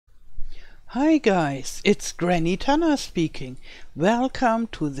Hi guys, it's Granny Tana speaking. Welcome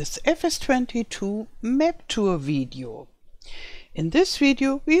to this FS22 map tour video. In this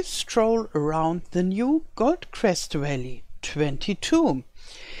video we stroll around the new Goldcrest Valley 22.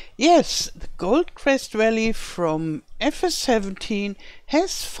 Yes, the Goldcrest Valley from FS17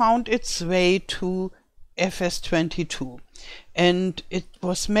 has found its way to FS22, and it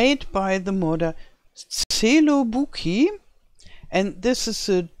was made by the modder Celobuki. And this is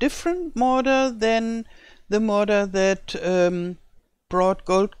a different modder than the modder that brought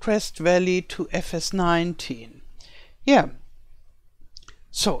Goldcrest Valley to FS19. Yeah.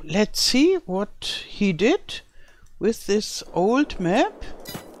 So let's see what he did with this old map.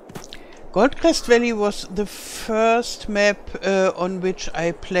 Goldcrest Valley was the first map on which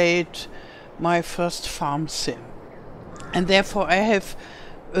I played my first farm sim. And therefore I have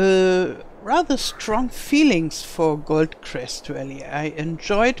rather strong feelings for Goldcrest Valley. I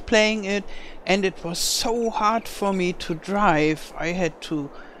enjoyed playing it, and it was so hard for me to drive. I had to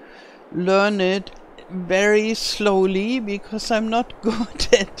learn it very slowly because I'm not good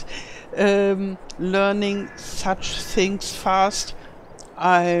at learning such things fast.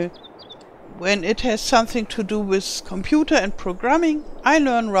 When it has something to do with computer and programming, I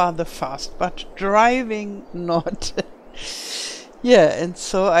learn rather fast, but driving not. Yeah, and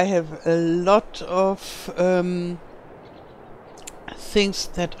so I have a lot of things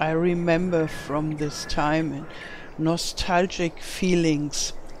that I remember from this time and nostalgic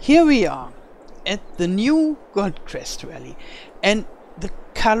feelings. Here we are at the new Goldcrest Valley, and the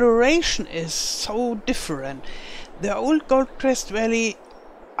coloration is so different. The old Goldcrest Valley,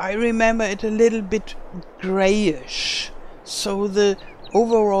 I remember it a little bit grayish, so the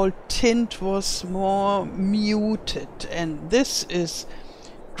overall tint was more muted, and this is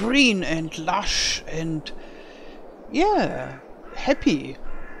green and lush and yeah, happy.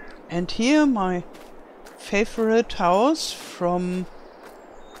 And here my favorite house from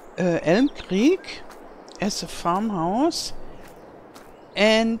Elm Creek as a farmhouse,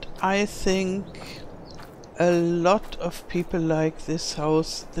 and I think a lot of people like this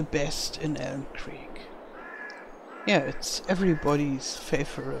house the best in Elm Creek. Yeah, it's everybody's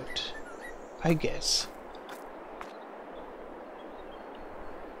favorite, I guess.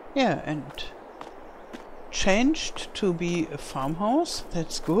 Yeah, and changed to be a farmhouse,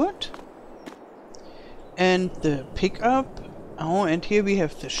 that's good. And the pickup, oh, and here we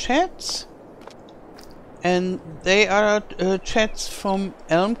have the sheds. And they are sheds from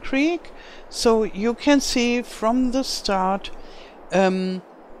Elm Creek. So you can see from the start, the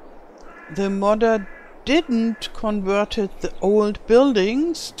modder didn't converted the old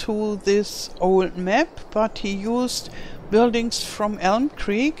buildings to this old map, but he used buildings from Elm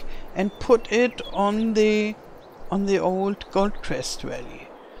Creek and put it on the old Goldcrest Valley.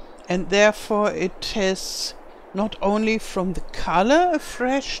 And therefore it has not only from the color a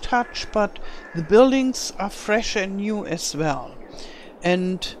fresh touch, but the buildings are fresh and new as well.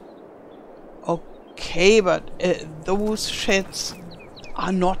 And okay, but those sheds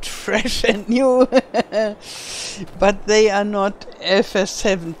are not fresh and new, but they are not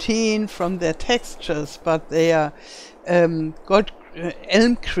FS17 from their textures, but they are Elm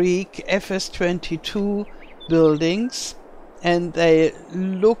Creek FS22 buildings, and they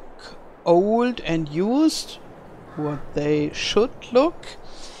look old and used, what they should look,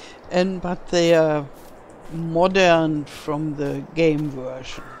 but they are modern from the game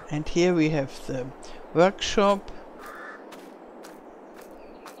version. And here we have the workshop.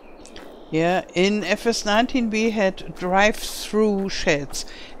 Yeah, in FS19 we had drive-through sheds.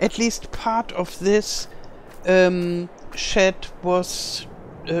 At least part of this shed was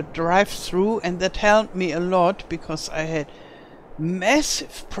drive-through, and that helped me a lot because I had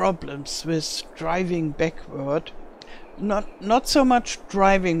massive problems with driving backward. Not so much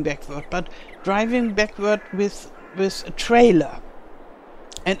driving backward, but driving backward with a trailer.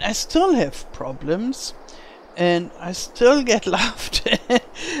 And I still have problems. And I still get laughed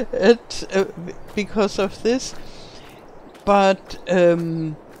at because of this. But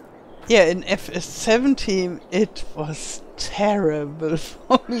yeah, in FS17 it was terrible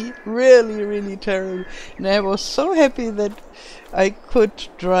for me, really, really terrible. And I was so happy that I could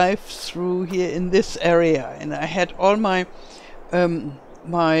drive through here in this area, and I had all my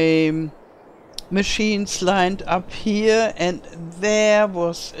machines lined up here, and there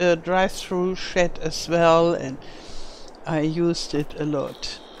was a drive-through shed as well, and I used it a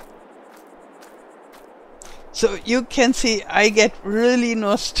lot. So you can see I get really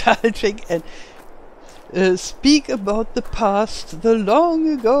nostalgic and speak about the past, the long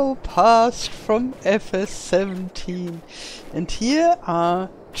ago past from FS17. And here are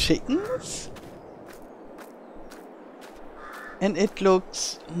chickens. And it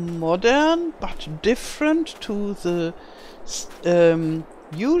looks modern but different to the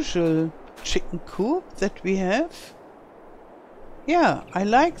usual chicken coop that we have. Yeah, I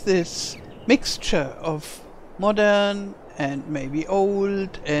like this mixture of modern and maybe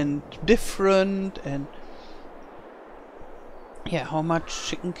old and different. And yeah, how much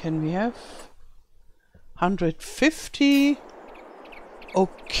chicken can we have? 150.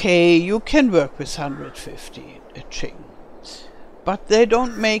 Okay, you can work with 150 a chicken, but they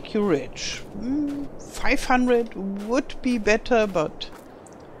don't make you rich. 500 would be better, but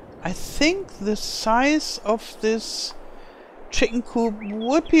I think the size of this chicken coop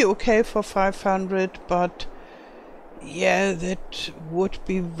would be okay for 500, but yeah, that would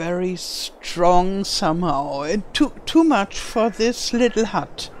be very strong somehow. And too much for this little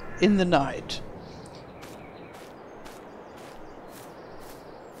hut in the night.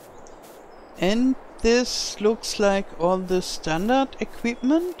 And this looks like all the standard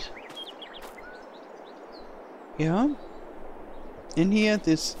equipment. Yeah. In here,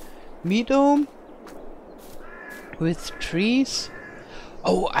 this meadow with trees.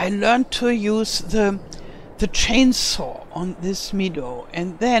 Oh, I learned to use the chainsaw on this meadow,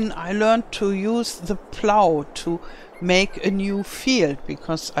 and then I learned to use the plow to make a new field,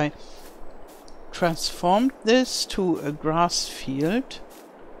 because I transformed this to a grass field.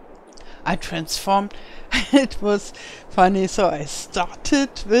 I transformed it was funny, so I started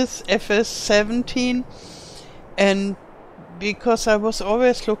with FS17, and because I was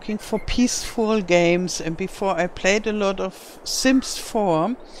always looking for peaceful games, and before I played a lot of Sims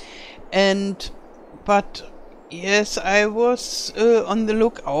 4, but yes, I was on the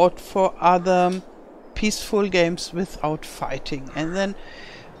lookout for other peaceful games without fighting, and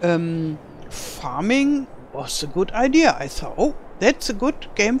then farming was a good idea. I thought, oh, that's a good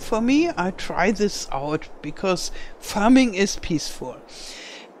game for me. I try this out because farming is peaceful.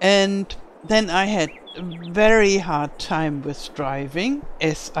 And then I had a very hard time with driving,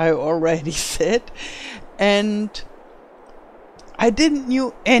 as I already said, and I didn't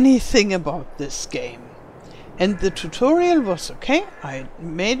know anything about this game. And the tutorial was okay. I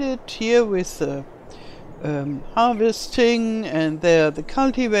made it here with the harvesting and there the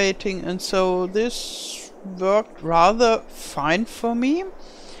cultivating, and so this worked rather fine for me.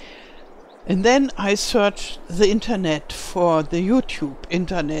 And then I searched the internet, for the YouTube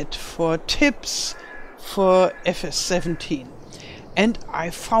internet, for tips for FS17, and I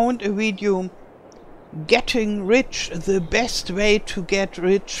found a video, getting rich, the best way to get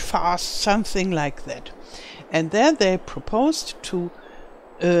rich fast, something like that. And there they proposed to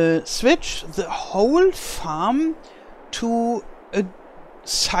switch the whole farm to a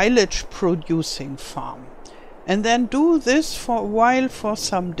silage producing farm, and then do this for a while, for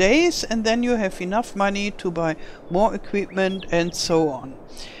some days, and then you have enough money to buy more equipment and so on.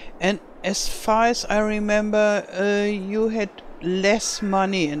 And as far as I remember, you had less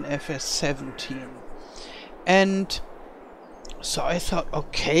money in FS17, and so I thought,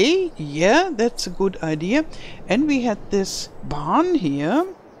 okay, yeah, that's a good idea. And we had this barn here,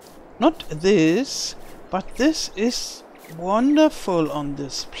 not this, but this is wonderful on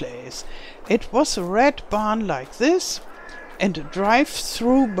this place. It was a red barn like this, and a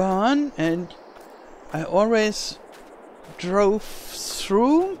drive-through barn, and I always drove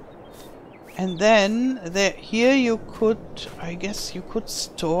through. And then here you could, I guess you could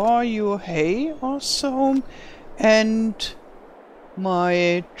store your hay or so, and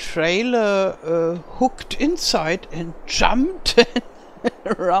my trailer hooked inside and jumped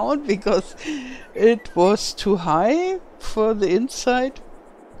around because it was too high for the inside,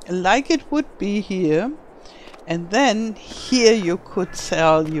 like it would be here. And then here you could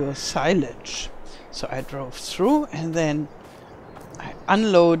sell your silage. So I drove through, and then I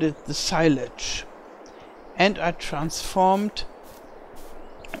unloaded the silage, and I transformed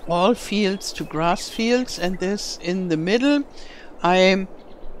all fields to grass fields, and this in the middle I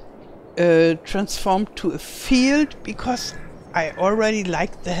transformed to a field, because I already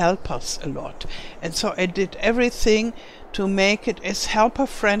liked the helpers a lot, and so I did everything to make it as helper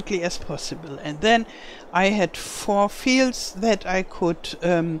friendly as possible. And then I had 4 fields that I could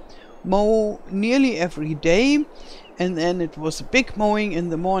mow nearly every day, and then it was a big mowing in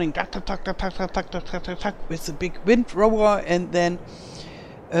the morning, tuck, tuck, tuck, tuck, tuck, tuck, tuck, tuck, tuck, tuck, tuck, with a big windrower. And then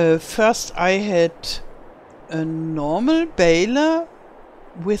first I had a normal baler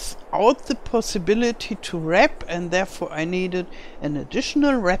without the possibility to wrap, and therefore I needed an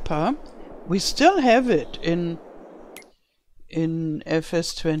additional wrapper. We still have it in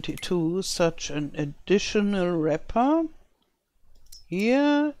FS22, such an additional wrapper.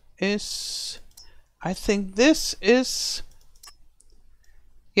 here is, I think this is,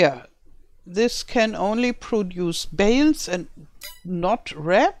 yeah, this can only produce bales and not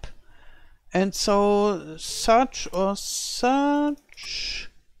wrap. And so such a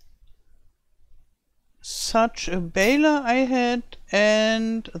baler I had,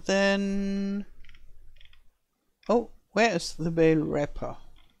 and then, oh, where is the bale wrapper?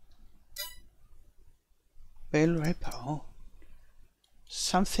 Bale wrapper, oh.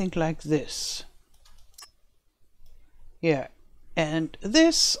 Something like this. Yeah, and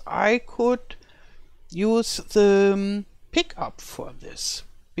this I could use the pickup for this,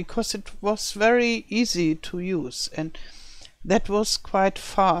 because it was very easy to use, and that was quite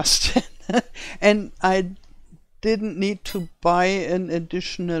fast. And I didn't need to buy an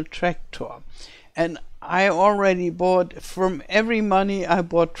additional tractor. And I already bought, from every money I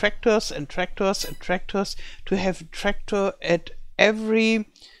bought tractors and tractors and tractors, to have a tractor at every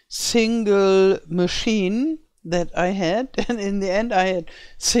single machine that I had. And in the end I had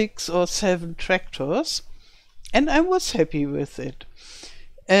 6 or 7 tractors, and I was happy with it.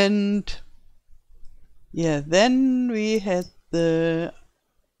 And yeah, then we had the,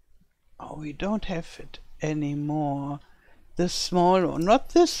 oh, we don't have it anymore, the small one, not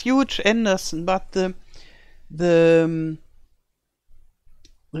this huge Anderson, but the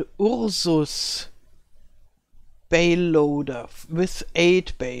Ursus bale loader with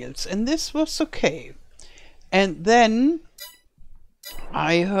 8 bales, and this was okay. And then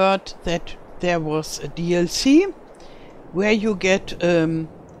I heard that there was a DLC where you get a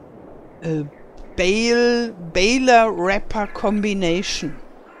baler wrapper combination.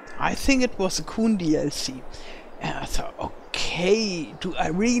 I think it was a Kuhn DLC. And I thought, okay, do I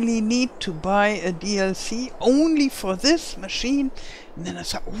really need to buy a DLC only for this machine? And then I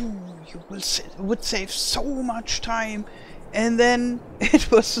thought, oh, you would save so much time. And then it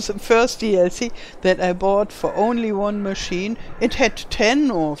was the first DLC that I bought for only one machine. It had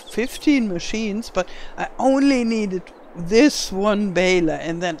 10 or 15 machines, but I only needed this one baler,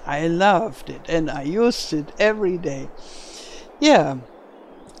 and then I loved it and I used it every day. Yeah.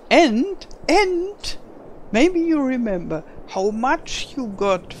 And maybe you remember how much you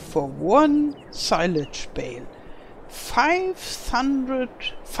got for one silage bale.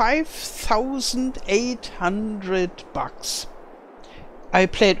 5,800 bucks. I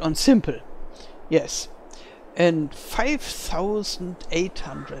played on simple, yes, and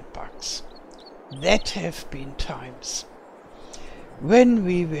 5,800 bucks. That have been times when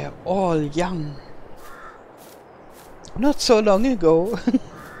we were all young, not so long ago.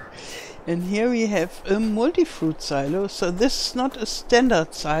 And here we have a multi-fruit silo. So this is not a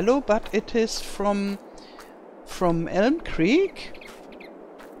standard silo, but it is from Elm Creek.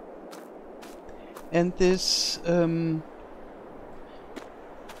 And this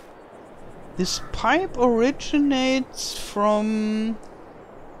this pipe originates from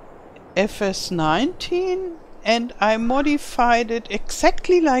FS19, and I modified it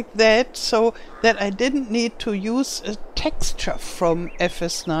exactly like that, so that I didn't need to use a texture from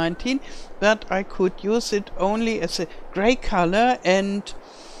FS19, but I could use it only as a gray color and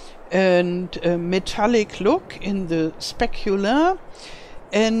a metallic look in the specular.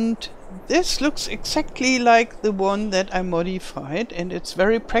 And this looks exactly like the one that I modified, and it's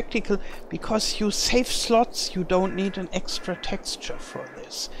very practical because you save slots. You don't need an extra texture for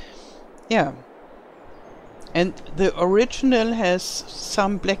this. Yeah. And the original has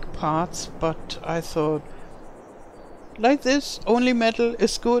some black parts, but I thought, like this, only metal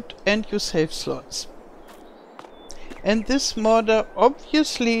is good and you save slots. And this modder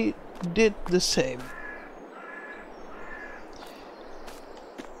obviously did the same.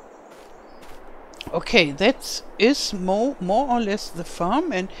 Okay, that is more or less the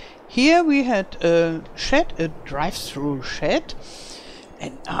farm, and here we had a shed, a drive-through shed,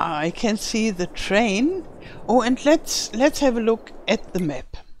 and I can see the train. Oh, and let's have a look at the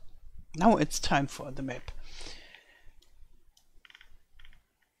map. Now it's time for the map.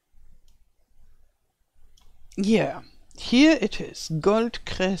 Yeah, here it is,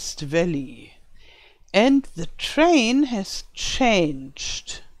 Goldcrest Valley, and the train has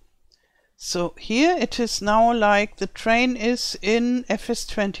changed. So here it is now like the train is in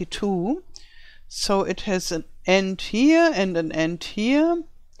FS22. So it has an end here and an end here.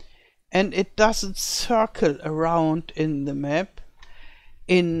 And it doesn't circle around in the map.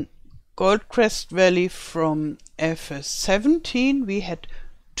 In Goldcrest Valley from FS17 we had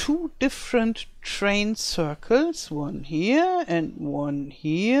 2 different train circles. One here and one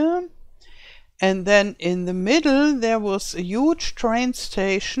here. And then in the middle there was a huge train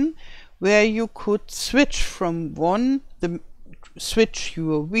station where you could switch from the switch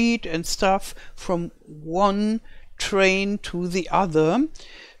your wheat and stuff from one train to the other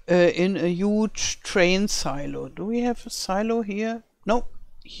in a huge train silo. Do we have a silo here? No.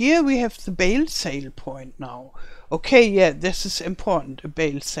 Here we have the bale sale point now. Okay, yeah, this is important, a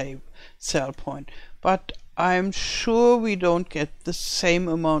bale sale point. But I'm sure we don't get the same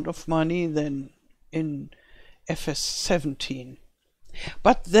amount of money than in FS17.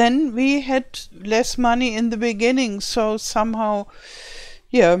 But then we had less money in the beginning, so somehow,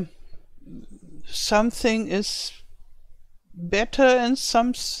 yeah, something is better and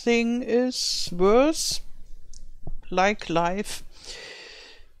something is worse, like life.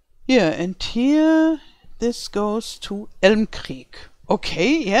 Yeah, and here this goes to Elmkrieg.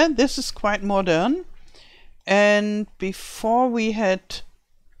 Okay, yeah, this is quite modern. And before we had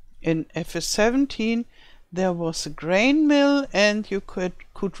in FS17 there was a grain mill, and you could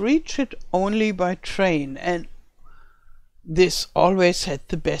reach it only by train, and this always had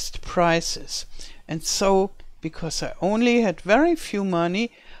the best prices. And so, because I only had very few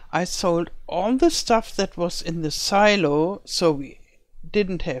money, I sold all the stuff that was in the silo, so we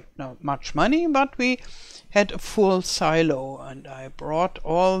didn't have not much money, but we had a full silo, and I brought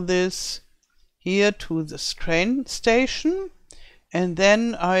all this here to the train station, and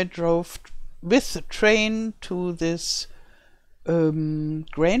then I drove with the train to this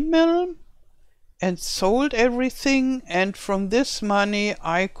grain mill and sold everything, and from this money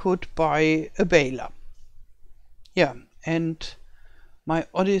I could buy a baler. Yeah, and my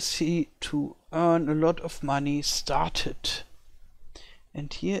odyssey to earn a lot of money started.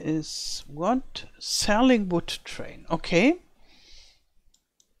 And here is what? Selling wood train. Okay.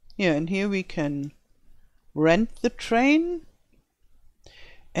 Yeah, and here we can rent the train.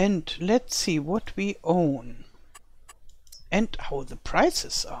 And let's see what we own and how the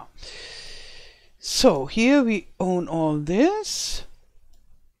prices are. So here we own all this.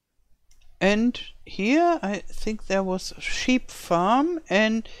 And here I think there was a sheep farm,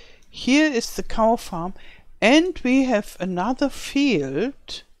 and here is the cow farm. And we have another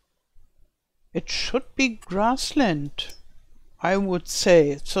field. It should be grassland, I would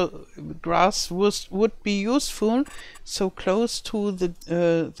say. So grass would be useful, so close to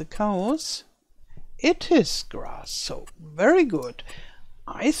the cows. It is grass, so very good.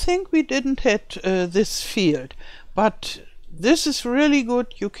 I think we didn't have this field, but this is really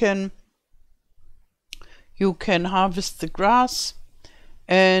good. You can harvest the grass.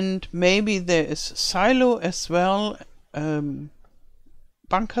 And maybe there is a silo as well,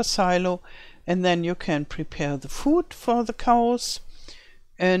 bunker silo, and then you can prepare the food for the cows,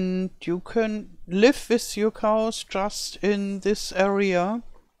 and you can live with your cows just in this area.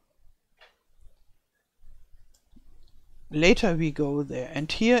 Later we go there,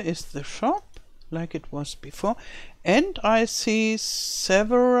 and here is the shop like it was before, and I see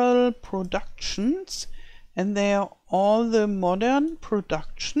several productions, and they are all the modern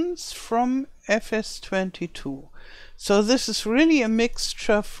productions from FS22. So this is really a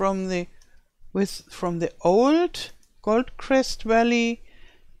mixture from the old Goldcrest Valley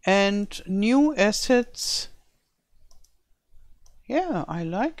and new assets. Yeah, I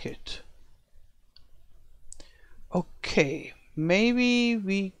like it. Okay, maybe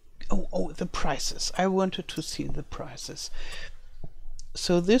we... Oh, the prices. I wanted to see the prices.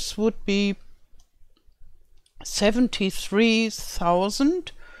 So this would be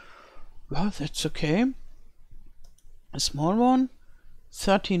 73,000. Well, that's okay. A small one,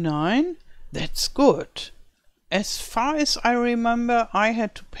 39. That's good. As far as I remember, I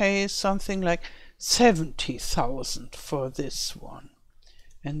had to pay something like 70,000 for this one.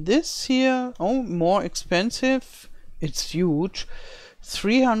 And this here, oh, more expensive. It's huge.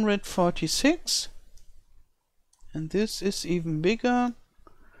 346. And this is even bigger.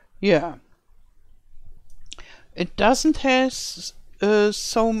 Yeah. It doesn't have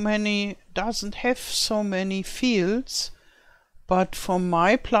so many fields, but for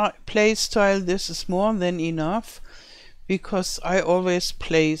my play style this is more than enough, because I always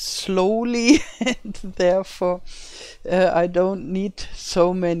play slowly and therefore I don't need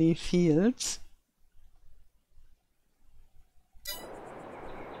so many fields.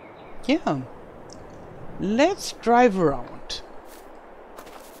 Yeah, let's drive around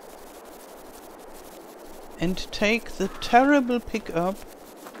and take the terrible pickup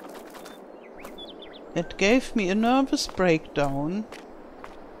that gave me a nervous breakdown.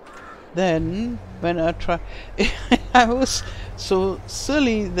 Then, when I I was so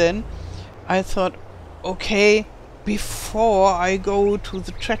silly then, I thought, okay, before I go to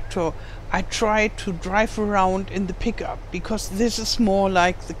the tractor, I try to drive around in the pickup, because this is more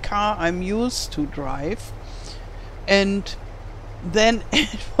like the car I'm used to drive. And then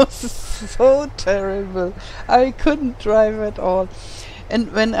it was so terrible. I couldn't drive at all.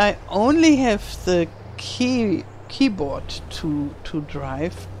 And when I only have the keyboard to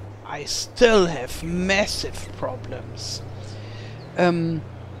drive, I still have massive problems.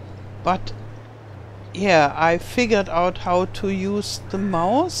 But yeah, I figured out how to use the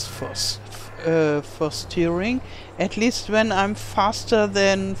mouse for steering, at least when I'm faster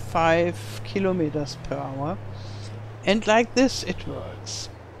than 5 kilometers per hour. And like this it works.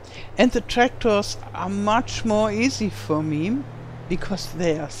 And the tractors are much more easy for me because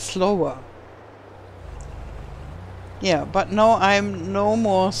they are slower. Yeah, but now I'm no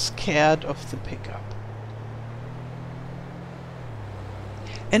more scared of the pickup.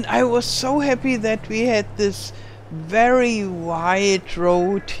 And I was so happy that we had this very wide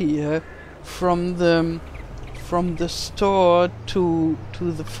road here from the store to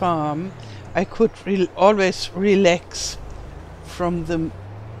the farm. I could always relax from the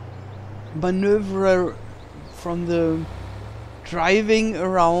maneuver, from the driving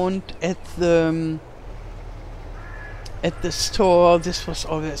around at the store. This was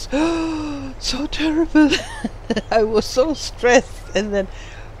always so terrible. I was so stressed, and then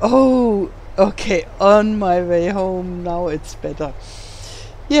oh, okay, on my way home now it's better.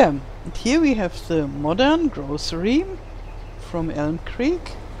 Yeah, and here we have the modern grocery from Elm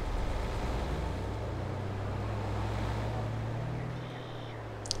Creek.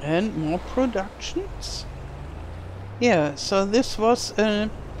 And more productions. Yeah, so this was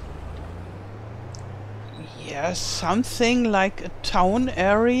something like a town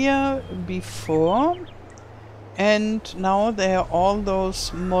area before, and now there are all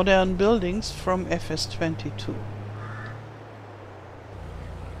those modern buildings from FS22.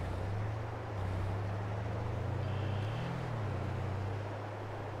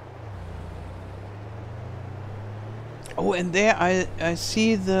 Oh, and there I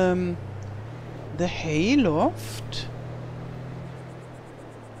see the hayloft.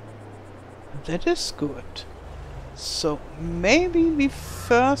 That is good. So maybe we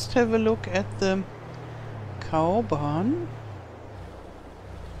first have a look at the cow barn.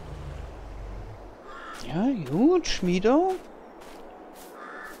 Yeah, huge meadow,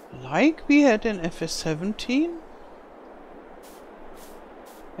 like we had in FS17.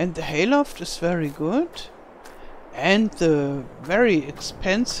 And the hayloft is very good. And the very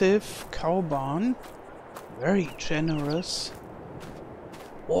expensive cow barn, very generous.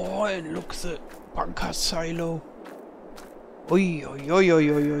 Oh, and look, the bunker silo. Oi, oi, oi, oi,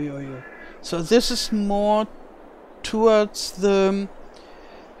 oi, oi, oi. So this is more towards the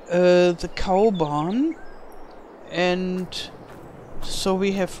cow barn, and so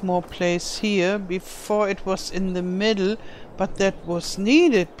we have more place here. Before it was in the middle, but that was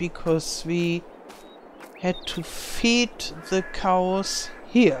needed because we had to feed the cows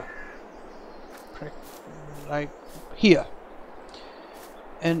here, like here,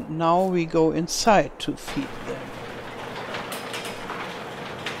 and now we go inside to feed them.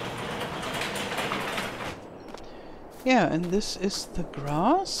 Yeah, and this is the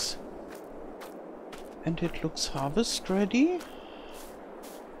grass, and it looks harvest ready.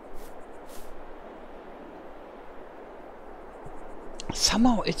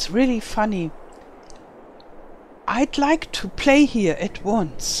 Somehow it's really funny. I'd like to play here at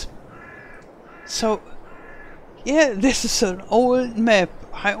once. So, yeah, this is an old map.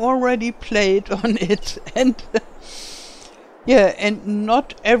 I already played on it, and yeah, and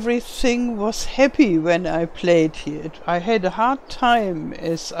not everything was happy when I played here. I had a hard time,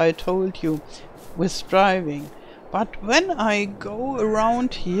 as I told you, with driving. But when I go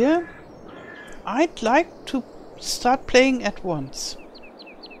around here, I'd like to start playing at once.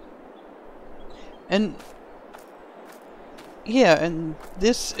 And yeah, and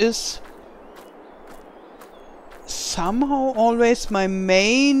this is somehow always my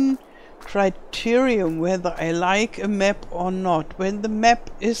main criterion whether I like a map or not. When the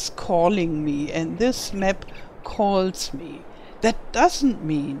map is calling me, and this map calls me, that doesn't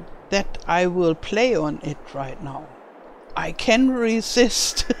mean that I will play on it right now. I can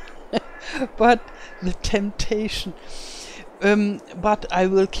resist but the temptation. But I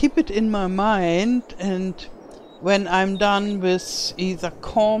will keep it in my mind, and when I'm done with either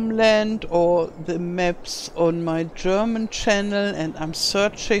Calmland or the maps on my German channel and I'm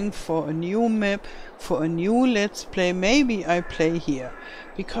searching for a new map, for a new Let's Play, maybe I play here.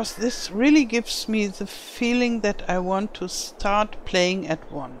 Because this really gives me the feeling that I want to start playing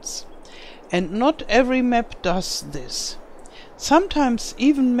at once. And not every map does this. Sometimes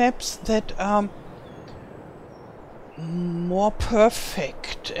even maps that are more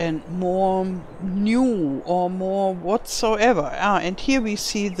perfect and more new or more whatsoever. And here we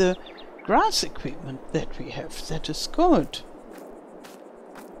see the grass equipment that we have. That is good.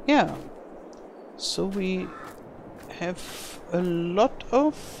 Yeah. So we have a lot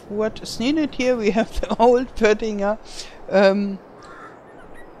of what is needed here. We have the old Pöttinger. And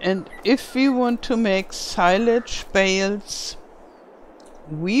if we want to make silage bales,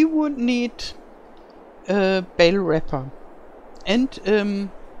 we would need a bale wrapper and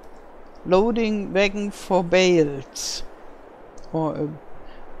loading wagon for bales, or a,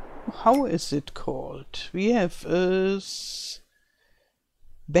 how is it called? We have a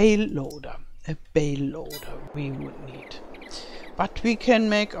bale loader. A bale loader we would need. But we can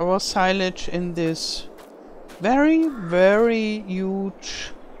make our silage in this very, very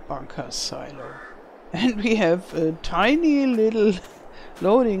huge bunker silo. And we have a tiny little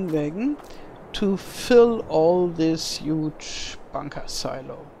loading wagon to fill all this huge bunker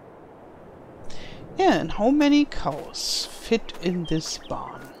silo. Yeah, and how many cows fit in this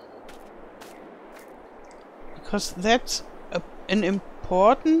barn? Because that's an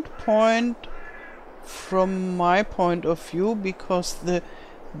important point from my point of view, because the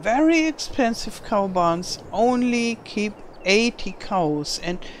very expensive cow barns only keep 80 cows,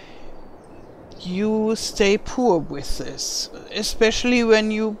 and you stay poor with this, especially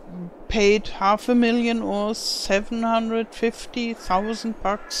when you paid $500,000 or 750,000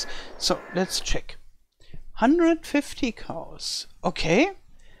 bucks. So let's check. 150 cows. Okay,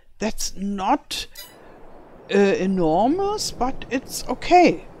 that's not enormous, but it's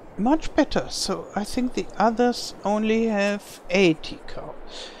okay. Much better. So I think the others only have 80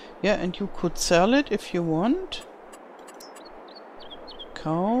 cows. Yeah, and you could sell it if you want.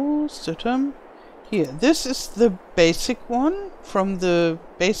 Cows. Here, this is the basic one from the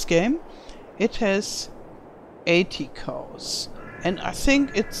base game. It has 80 cows. And I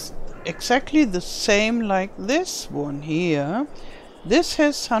think it's exactly the same like this one here. This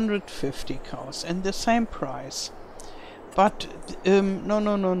has 150 cows and the same price. But,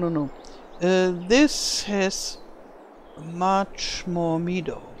 no. This has much more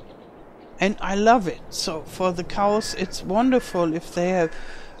meadow. And I love it. So for the cows, it's wonderful if they have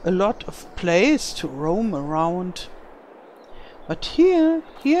a lot of place to roam around. But here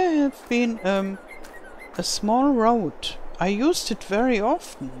have been a small road. I used it very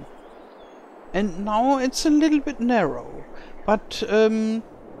often. And now it's a little bit narrow. But the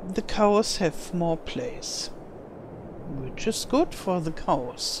cows have more place. Which is good for the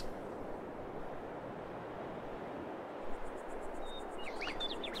cows.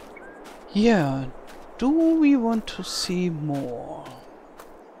 Yeah, do we want to see more?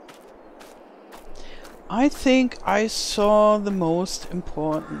 I think I saw the most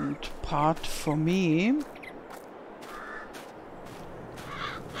important part for me.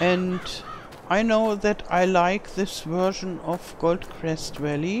 And I know that I like this version of Goldcrest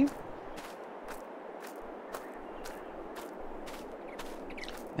Valley.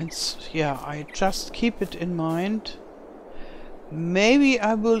 And yeah, I just keep it in mind. Maybe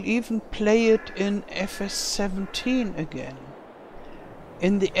I will even play it in FS17 again.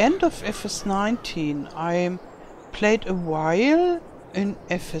 In the end of FS19 I played a while in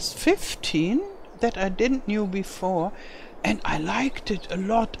FS15 that I didn't knew before, and I liked it a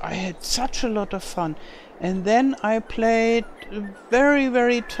lot. I had such a lot of fun. And then I played very,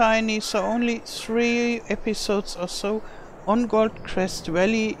 very tiny, so only 3 episodes or so, on Goldcrest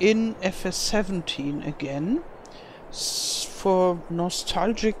Valley in FS17 again, for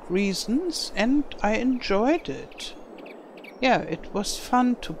nostalgic reasons, and I enjoyed it. Yeah, it was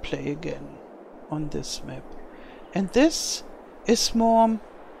fun to play again on this map. And this is more,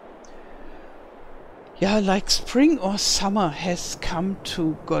 yeah, like spring or summer has come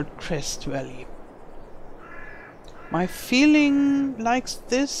to Goldcrest Valley. My feeling likes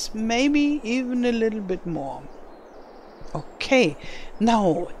this, maybe even a little bit more. Okay,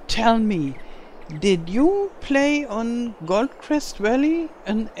 now tell me, did you play on Goldcrest Valley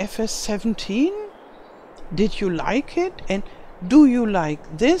in FS17? Did you like it? And do you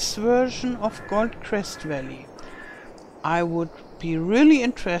like this version of Goldcrest Valley? I would be really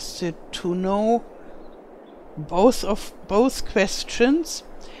interested to know both questions,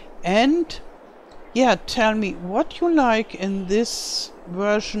 and yeah, tell me what you like in this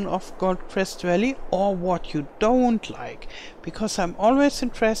version of Goldcrest Valley or what you don't like, because I'm always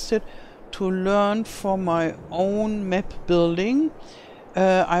interested to learn for my own map building.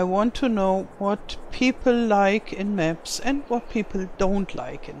 I want to know what people like in maps and what people don't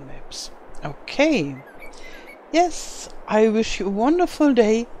like in maps. Okay, Yes, I wish you a wonderful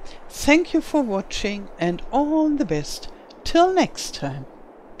day. Thank you for watching and all the best. Till next time.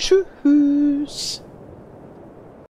 Tschüss.